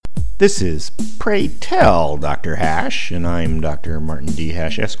This is Pray Tell Dr. Hash, and I'm Dr. Martin D.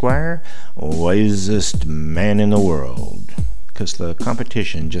 Hash, Esquire, wisest man in the world, 'cause the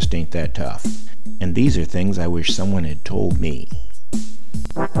competition just ain't that tough. And these are things I wish someone had told me.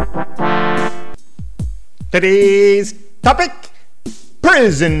 Today's topic,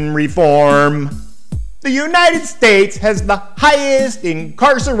 prison reform. The United States has the highest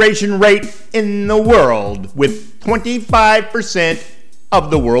incarceration rate in the world, with 25% of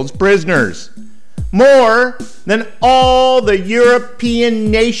the world's prisoners. More than all the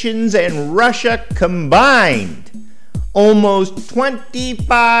European nations and Russia combined. Almost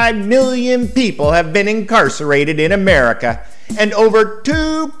 25 million people have been incarcerated in America, and over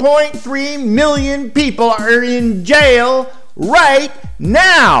 2.3 million people are in jail right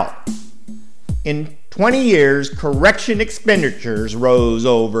now. In 20 years, correction expenditures rose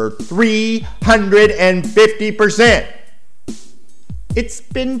over 350%. It's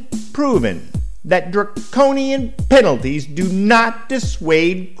been proven that draconian penalties do not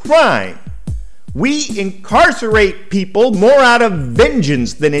dissuade crime. We incarcerate people more out of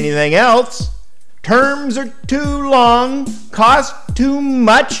vengeance than anything else. Terms are too long, cost too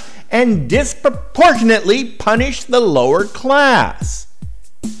much, and disproportionately punish the lower class.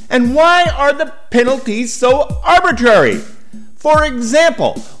 And why are the penalties so arbitrary? For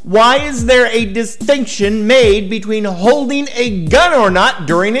example, why is there a distinction made between holding a gun or not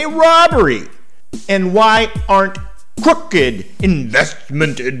during a robbery? And why aren't crooked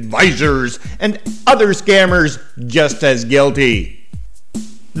investment advisors and other scammers just as guilty?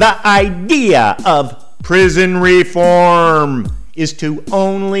 The idea of prison reform is to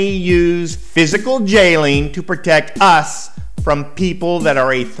only use physical jailing to protect us from people that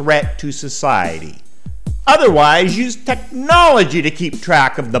are a threat to society. Otherwise, use technology to keep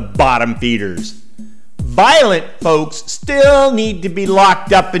track of the bottom feeders. Violent folks still need to be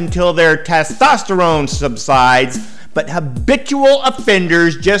locked up until their testosterone subsides, but habitual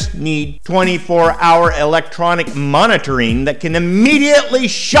offenders just need 24-hour electronic monitoring that can immediately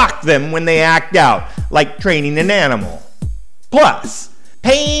shock them when they act out, like training an animal. Plus,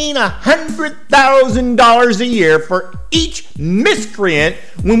 paying $100,000 a year for each miscreant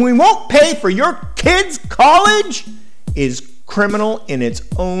when we won't pay for your kids' college is criminal in its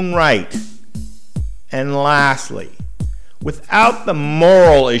own right. And lastly, without the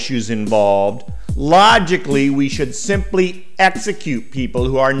moral issues involved, logically we should simply execute people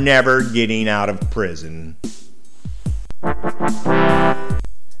who are never getting out of prison.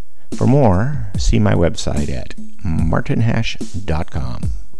 For more, see my website at martinhash.com.